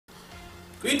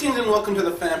Greetings and welcome to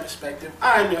the Fan Perspective.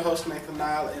 I'm your host Nathan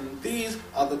Nile, and these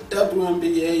are the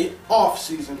WNBA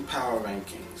off-season power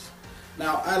rankings.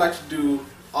 Now, I like to do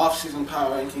off-season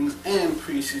power rankings and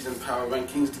preseason power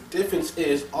rankings. The difference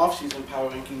is off-season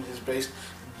power rankings is based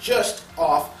just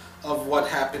off of what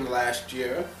happened last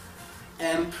year,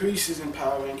 and preseason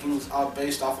power rankings are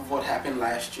based off of what happened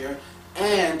last year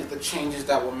and the changes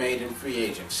that were made in free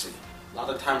agency. A lot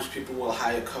of times people will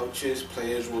hire coaches,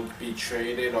 players will be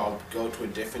traded or go to a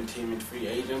different team in free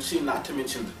agency, not to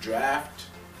mention the draft.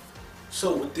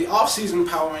 So with the off-season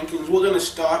power rankings, we're going to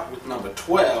start with number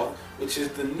 12, which is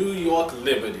the New York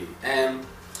Liberty. And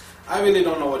I really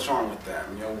don't know what's wrong with them.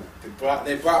 You know,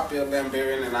 they brought Bill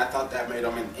Lambert in, and I thought that made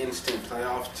them an instant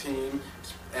playoff team.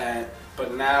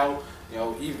 But now, you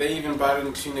know, they even brought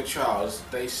in Tina Charles.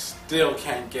 They still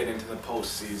can't get into the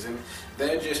postseason.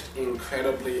 They're just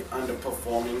incredibly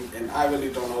underperforming, and I really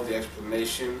don't know the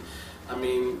explanation. I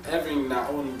mean, every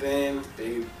now and then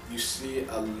you see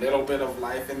a little bit of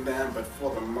life in them, but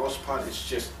for the most part, it's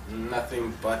just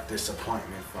nothing but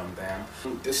disappointment from them.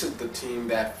 This is the team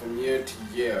that from year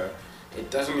to year,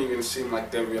 it doesn't even seem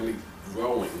like they're really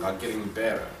growing or getting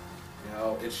better. You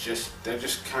know, it's just, they're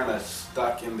just kind of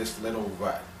stuck in this little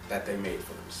rut that they made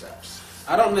for themselves.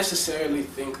 I don't necessarily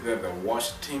think they're the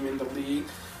worst team in the league.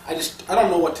 I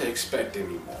don't know what to expect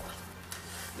anymore.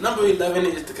 Number 11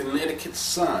 is the Connecticut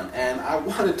Sun, and I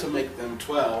wanted to make them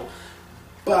 12,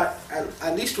 but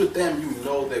at least with them, you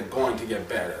know they're going to get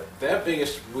better. Their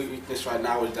biggest weakness right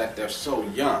now is that they're so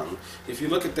young. If you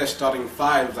look at their starting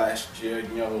five last year,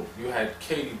 you know, you had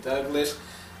Katie Douglas,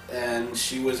 and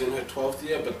she was in her 12th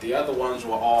year, but the other ones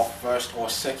were all first or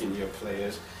second year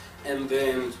players. And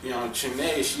then, you know,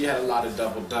 Chennai, she had a lot of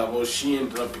double-doubles. She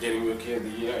ended up getting Rookie of the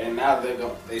Year, and now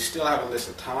they still have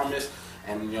Alyssa Thomas,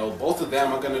 and, you know, both of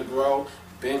them are going to grow.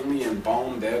 Bentley and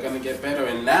Bone, they're going to get better,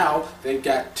 and now they've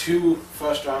got two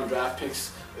first-round draft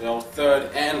picks, you know,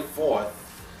 third and fourth,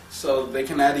 so they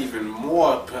can add even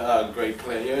more great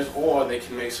players, or they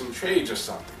can make some trades or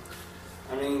something.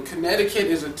 I mean, Connecticut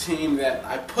is a team that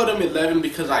I put them 11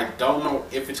 because I don't know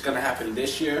if it's going to happen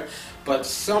this year, but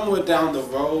somewhere down the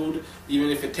road, even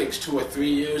if it takes 2 or 3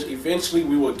 years, eventually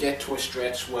we will get to a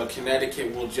stretch where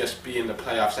Connecticut will just be in the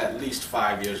playoffs at least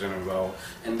 5 years in a row,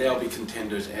 and they'll be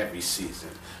contenders every season.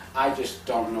 I just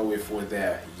don't know if we're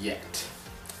there yet.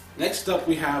 Next up,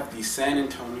 we have the San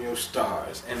Antonio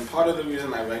Stars, and part of the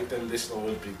reason I ranked them this low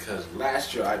is because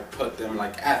last year I put them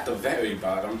like at the very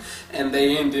bottom, and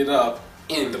they ended up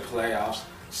in the playoffs.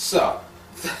 So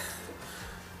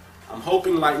I'm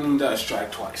hoping lightning does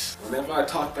strike twice. Whenever I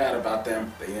talk bad about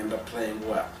them, they end up playing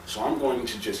well. So I'm going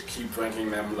to just keep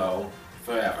ranking them low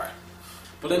forever.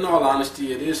 But in all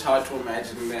honesty, it is hard to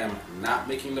imagine them not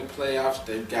making the playoffs.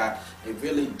 They've got a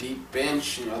really deep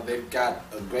bench. You know, they've got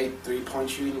a great three-point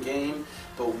shooting game,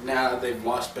 but now they've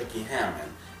lost Becky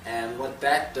Hammond. And what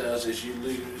that does is you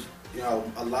lose, you know,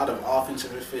 a lot of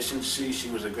offensive efficiency. She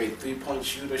was a great three-point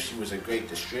shooter. She was a great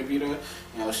distributor.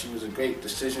 You know, she was a great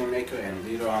decision maker and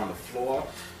leader on the floor.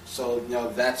 So, you know,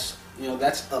 that's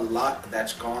a lot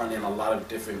that's gone in a lot of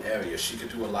different areas. She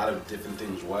could do a lot of different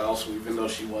things well. So even though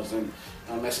she wasn't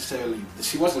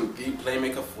she wasn't the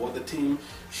playmaker for the team,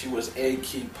 she was a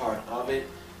key part of it.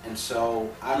 And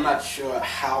so I'm not sure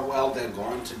how well they're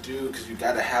going to do, because you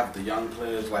got to have the young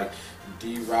players like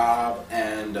D-Rob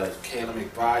and Kayla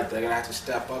McBride. They're going to have to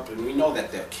step up, and we know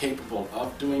that they're capable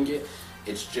of doing it.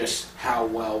 It's just how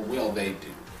well will they do.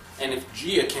 And if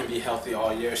Gia can be healthy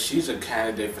all year, she's a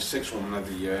candidate for 6th Woman of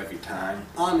the Year every time.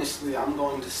 Honestly, I'm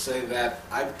going to say that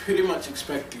I pretty much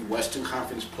expect the Western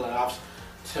Conference playoffs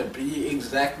to be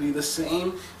exactly the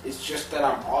same. It's just that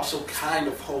I'm also kind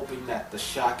of hoping that the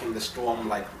Shock and the Storm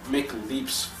like make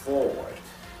leaps forward.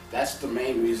 That's the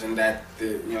main reason that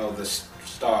the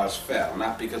Stars fell,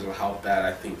 not because of how bad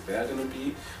I think they're going to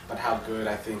be, but how good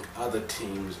I think other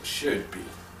teams should be.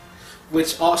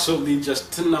 Which also leads us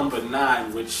to number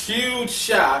 9, with huge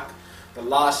shock, the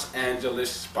Los Angeles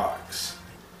Sparks.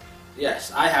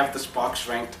 Yes, I have the Sparks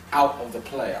ranked out of the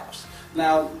playoffs.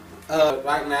 Now,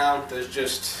 right now,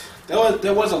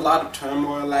 there was a lot of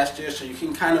turmoil last year, so you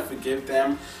can kind of forgive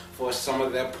them for some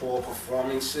of their poor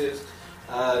performances.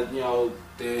 You know,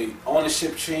 the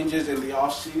ownership changes in the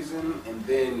offseason, and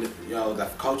then, you know, the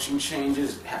coaching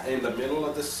changes in the middle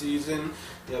of the season.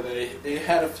 You know, they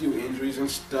had a few injuries and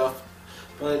stuff,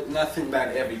 but nothing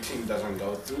that every team doesn't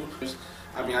go through.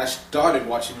 I mean, I started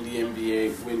watching the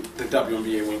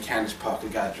WNBA when Candace Parker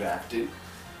got drafted,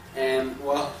 and,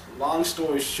 well, long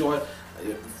story short,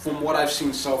 from what I've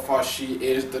seen so far, she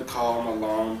is the Karl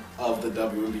Malone of the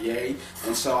WNBA,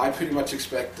 and so I pretty much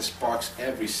expect the Sparks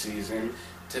every season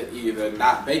to either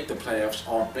not make the playoffs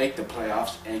or make the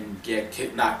playoffs and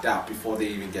get knocked out before they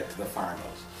even get to the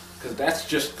finals. Because that's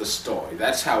just the story.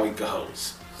 That's how it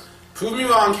goes. Prove me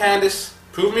wrong, Candace.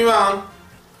 Prove me wrong.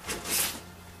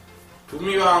 Prove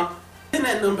me wrong. Then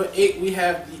at number 8, we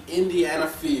have the Indiana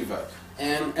Fever.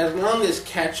 And as long as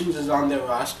Catchings is on their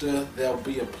roster, they'll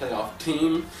be a playoff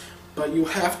team. But you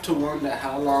have to wonder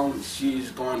how long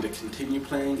she's going to continue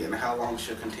playing and how long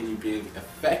she'll continue being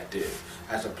effective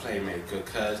as a playmaker.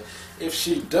 Because if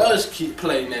she does keep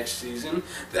playing next season,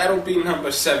 that'll be number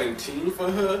 17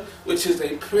 for her, which is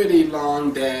a pretty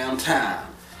long damn time.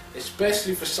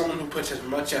 Especially for someone who puts as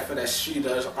much effort as she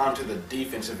does onto the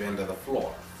defensive end of the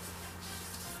floor.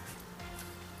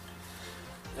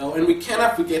 And we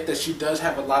cannot forget that she does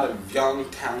have a lot of young,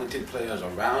 talented players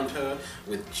around her,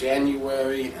 with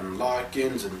January and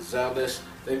Larkins and Zealous.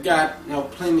 They've got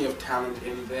plenty of talent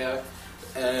in there,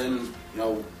 and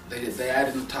they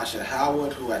added Natasha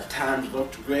Howard, who at times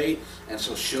looked great, and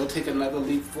so she'll take another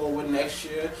leap forward next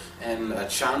year. And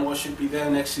Chanwa should be there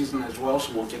next season as well,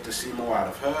 so we'll get to see more out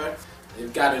of her.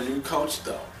 They've got a new coach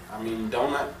though. I mean,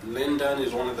 Lynn Dunn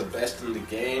is one of the best in the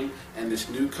game, and this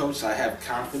new coach, I have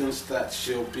confidence that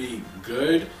she'll be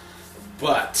good,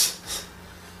 but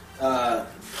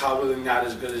probably not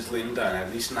as good as Lynn Dunn,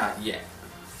 at least not yet.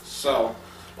 So,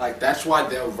 that's why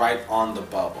they're right on the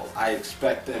bubble. I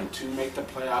expect them to make the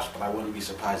playoffs, but I wouldn't be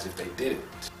surprised if they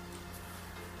didn't.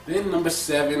 Then number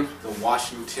 7, the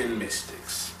Washington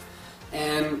Mystics.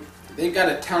 And they got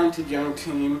a talented young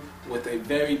team with a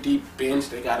very deep bench.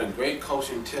 They got a great coach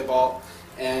in Thibault,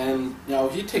 and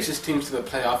he takes his teams to the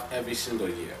playoff every single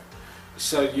year.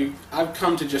 So I've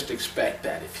come to just expect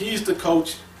that if he's the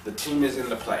coach, the team is in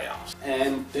the playoffs.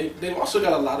 And they've also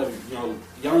got a lot of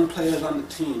young players on the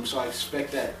team, so I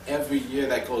expect that every year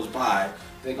that goes by,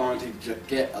 they're going to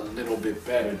get a little bit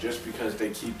better just because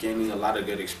they keep gaining a lot of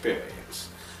good experience.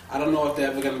 I don't know if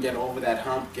they're ever going to get over that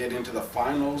hump, get into the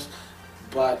finals.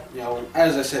 But,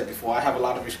 as I said before, I have a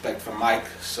lot of respect for Mike,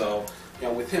 so,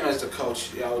 with him as the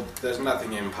coach, there's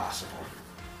nothing impossible.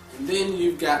 And then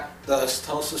you've got the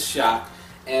Tulsa Shock,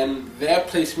 and their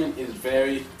placement is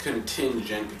very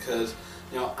contingent because,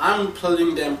 I'm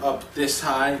putting them up this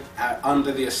high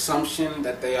under the assumption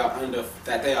that they are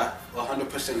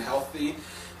 100% healthy,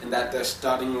 and that their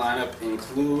starting lineup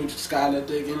includes Skylar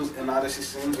Diggins and Odyssey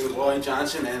Sims and Roy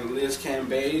Johnson and Liz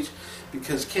Cambage.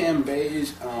 Because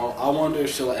Cambage, I wonder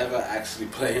if she'll ever actually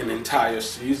play an entire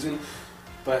season.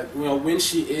 But when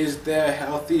she is there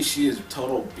healthy, she is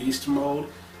total beast mode.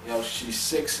 She's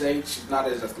 6'8", she's not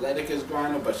as athletic as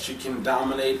Griner, but she can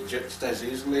dominate just as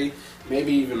easily,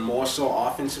 maybe even more so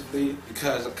offensively.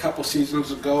 Because a couple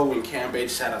seasons ago, when Cambage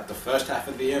sat out the first half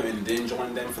of the year and then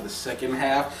joined them for the second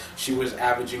half, she was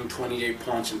averaging 28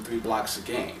 points and 3 blocks a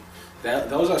game.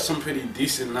 Those are some pretty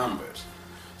decent numbers.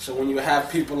 So when you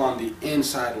have people on the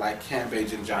inside like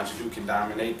Cambage and Johnson who can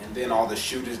dominate, and then all the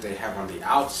shooters they have on the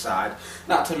outside,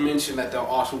 not to mention that they're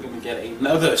also going to get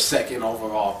another second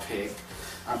overall pick.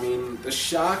 I mean, the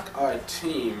Shock are a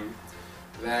team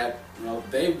that,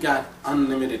 they've got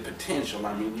unlimited potential.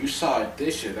 I mean, you saw it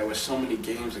this year. There were so many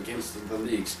games against the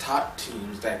league's top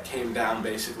teams that came down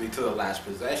basically to the last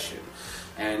possession.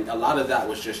 And a lot of that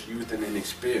was just youth and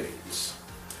inexperience.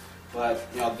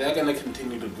 But, they're going to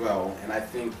continue to grow, and I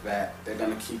think that they're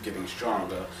going to keep getting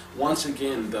stronger. Once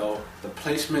again, though, the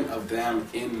placement of them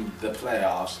in the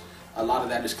playoffs, a lot of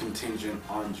that is contingent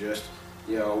on just,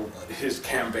 his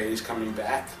Cambage coming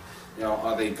back.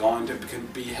 Are they going to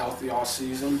be healthy all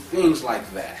season? Things like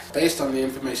that. Based on the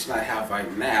information I have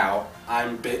right now, I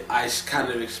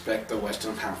kind of expect the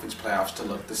Western Conference playoffs to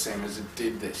look the same as it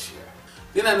did this year.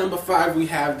 Then at number 5, we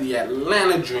have the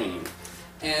Atlanta Dream.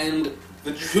 And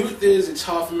the truth is, it's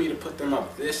hard for me to put them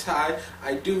up this high.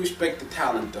 I do respect the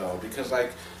talent, though, because,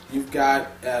 you've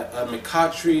got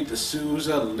McCautry,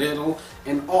 D'Souza, Little,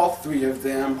 and all 3 of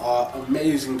them are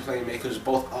amazing playmakers,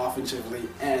 both offensively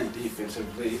and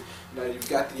defensively. You've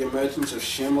got the emergence of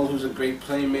Schimmel, who's a great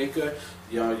playmaker.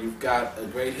 You've got a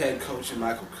great head coach in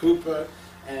Michael Cooper.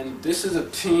 And this is a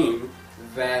team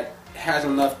that has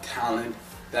enough talent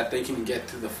that they can get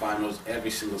to the finals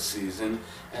every single season,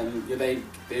 and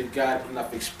they've got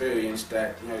enough experience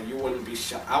that I wouldn't be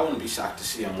shocked to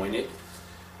see them win it.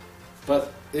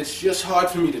 But it's just hard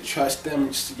for me to trust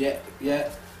them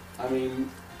yet. I mean,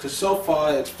 because so far,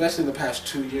 especially the past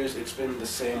 2 years, it's been the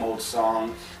same old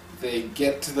song. They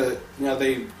get to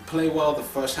they play well the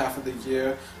first half of the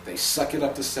year, they suck it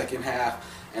up the second half,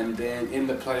 and then in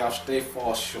the playoffs they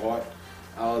fall short.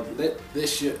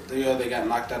 This year, they got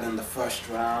knocked out in the first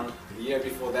round. The year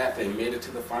before that, they made it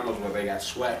to the finals where they got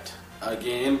swept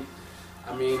again.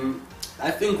 I mean,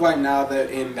 I think right now they're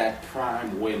in that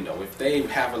prime window. If they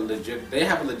have a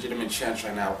legitimate chance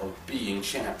right now of being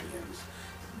champions,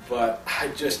 but I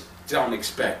just don't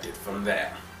expect it from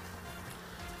them.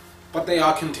 But they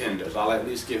are contenders. I'll at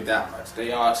least give that much.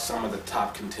 They are some of the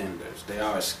top contenders. They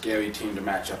are a scary team to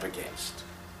match up against.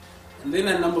 And then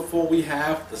at number 4 we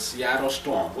have the Seattle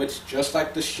Storm, which, just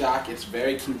like the Shock, it's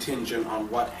very contingent on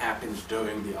what happens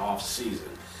during the off season.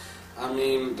 I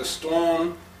mean, the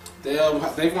Storm, they're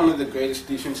one of the greatest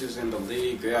defenses in the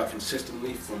league. They are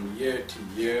consistently from year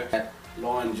to year.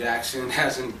 Lauren Jackson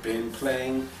hasn't been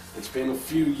playing. It's been a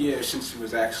few years since he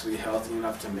was actually healthy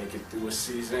enough to make it through a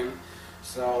season.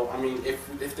 So, I mean,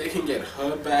 if they can get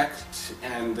her back,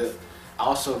 and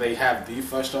also they have the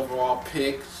first overall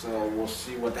pick, so we'll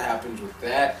see what happens with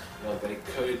that. You know, they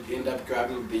could end up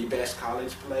grabbing the best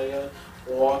college player,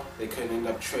 or they could end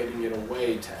up trading it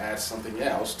away to add something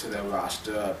else to their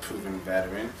roster, a proven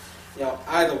veteran. You know,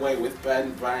 either way, with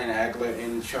Brian Agler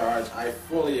in charge, I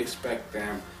fully expect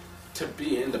them to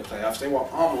be in the playoffs. They were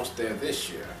almost there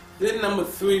this year. Then number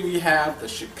 3 we have the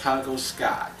Chicago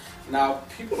Sky. Now,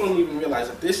 people don't even realize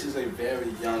that this is a very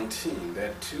young team.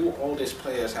 Their 2 oldest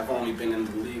players have only been in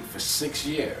the league for 6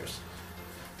 years.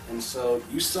 And so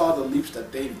you saw the leaps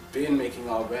that they've been making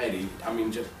already. I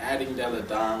mean, just adding Delle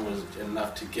Donne was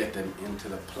enough to get them into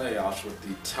the playoffs with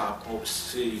the top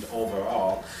seed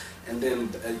overall. And then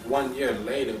 1 year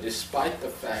later, despite the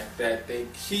fact that they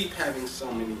keep having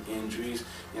so many injuries,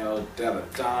 you know, Delle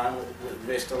Donne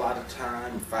missed a lot of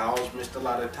time, Fowles missed a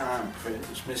lot of time,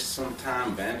 Prince missed some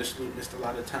time, Vandersloot missed a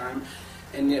lot of time,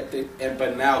 and yet they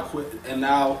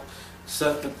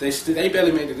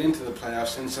barely made it into the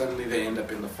playoffs, and suddenly they end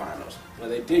up in the finals. Well,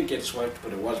 they did get swept,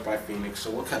 but it was by Phoenix, so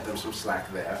we'll cut them some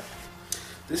slack there.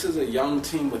 This is a young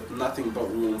team with nothing but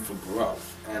room for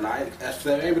growth, and if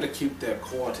they're able to keep their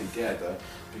core together,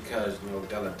 because, you know,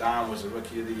 Delle Donne was a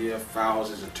Rookie of the Year,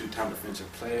 Fowles is a 2-time Defensive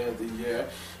Player of the Year,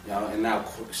 you know, and now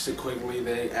quickly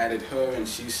they added her, and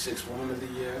she's 6th Woman of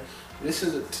the Year. This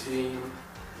is a team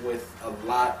with a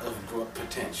lot of growth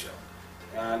potential,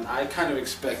 and I kind of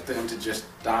expect them to just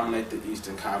dominate the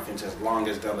Eastern Conference as long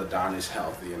as Delle Donne is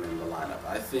healthy and in the lineup.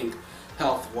 I think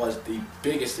health was the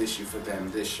biggest issue for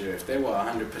them this year. If they were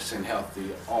 100% healthy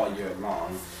all year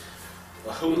long,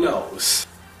 well, who knows?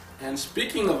 And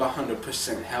speaking of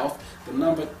 100% health, the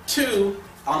number 2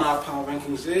 on our power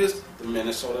rankings is the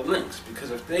Minnesota Lynx. Because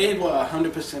if they were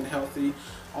 100% healthy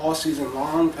all season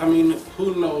long, I mean,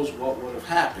 who knows what would have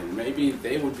happened? Maybe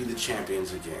they would be the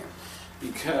champions again.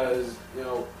 Because, you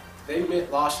know, they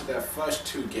lost their first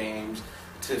 2 games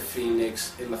to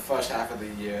Phoenix in the first half of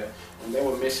the year, and they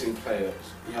were missing players.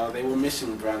 You know, they were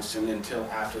missing Brunson until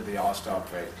after the All-Star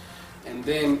break. And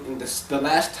then in the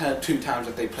last 2 times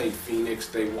that they played Phoenix,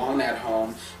 they won at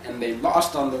home and they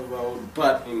lost on the road,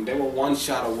 but they were 1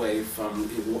 shot away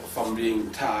from being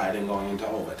tied and going into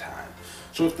overtime.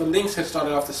 So if the Lynx had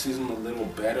started off the season a little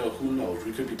better, who knows?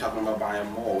 We could be talking about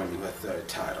Brian Moore winning her 3rd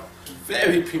title. It's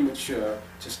very premature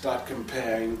to start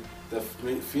comparing the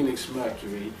Phoenix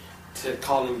Mercury to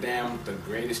calling them the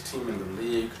greatest team in the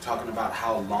league, talking about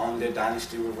how long their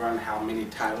dynasty will run, how many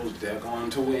titles they're going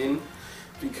to win,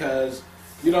 because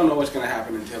you don't know what's going to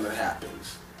happen until it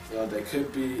happens. You know, there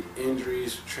could be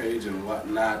injuries, trades, and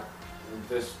whatnot.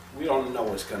 We don't know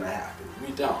what's going to happen.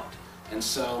 We don't. And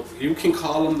so you can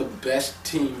call them the best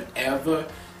team ever,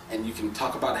 and you can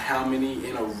talk about how many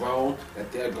in a row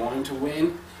that they're going to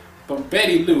win, but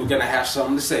Betty Lou going to have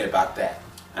something to say about that.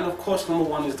 And of course, number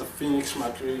 1 is the Phoenix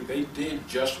Mercury. They did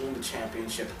just win the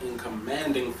championship in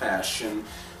commanding fashion.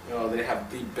 You know, they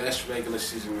have the best regular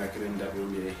season record in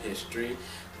WNBA history.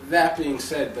 That being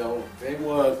said, though, they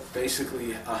were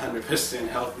basically 100%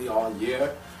 healthy all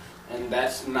year, and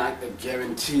that's not a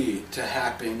guarantee to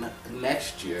happen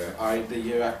next year or the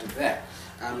year after that.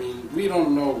 I mean, we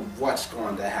don't know what's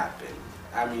going to happen.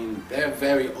 I mean, they're a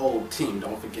very old team,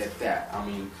 don't forget that. I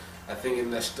mean, I think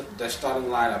in their starting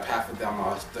lineup, half of them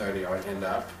are 30 or end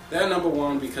up. They're number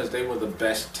 1 because they were the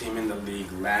best team in the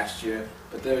league last year,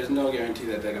 but there is no guarantee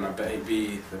that they're going to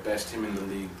be the best team in the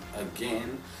league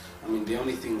again. I mean, the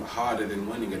only thing harder than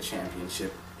winning a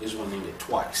championship is winning it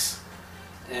twice.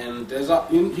 And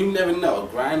you never know.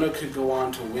 Grinder could go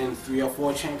on to win 3 or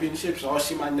 4 championships, or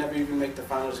she might never even make the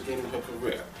finals again in her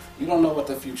career. You don't know what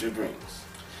the future brings.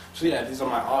 So yeah, these are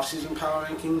my off-season power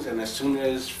rankings, and as soon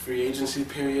as free agency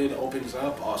period opens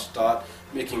up, I'll start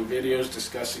making videos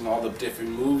discussing all the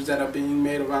different moves that are being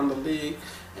made around the league,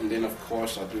 and then of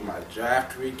course I'll do my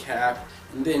draft recap,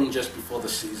 and then just before the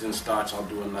season starts, I'll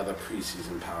do another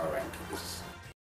preseason power rankings.